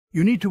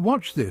You need to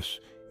watch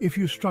this if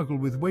you struggle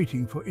with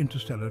waiting for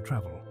interstellar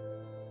travel.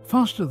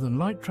 Faster than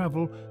light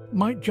travel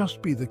might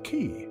just be the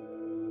key.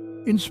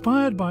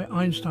 Inspired by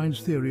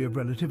Einstein's theory of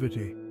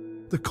relativity,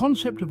 the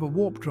concept of a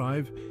warp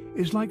drive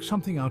is like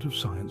something out of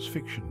science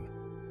fiction.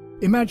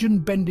 Imagine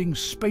bending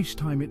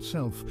space-time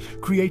itself,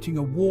 creating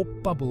a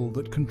warp bubble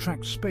that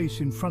contracts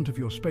space in front of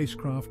your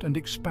spacecraft and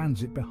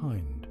expands it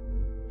behind.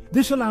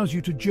 This allows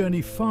you to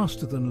journey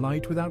faster than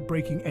light without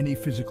breaking any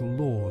physical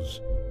laws.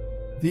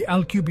 The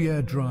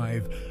Alcubierre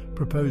drive,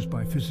 proposed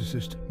by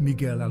physicist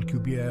Miguel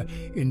Alcubierre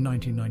in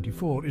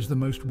 1994, is the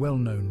most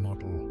well-known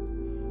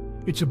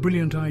model. It's a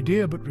brilliant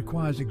idea but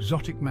requires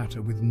exotic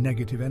matter with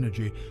negative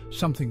energy,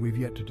 something we've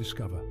yet to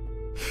discover.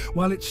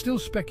 While it's still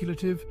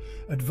speculative,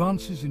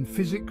 advances in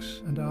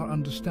physics and our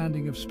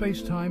understanding of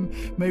space-time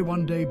may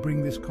one day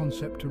bring this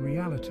concept to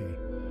reality.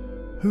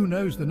 Who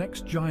knows, the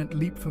next giant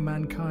leap for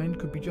mankind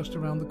could be just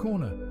around the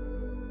corner.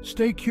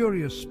 Stay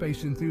curious,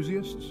 space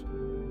enthusiasts.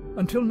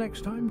 Until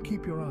next time,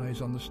 keep your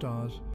eyes on the stars.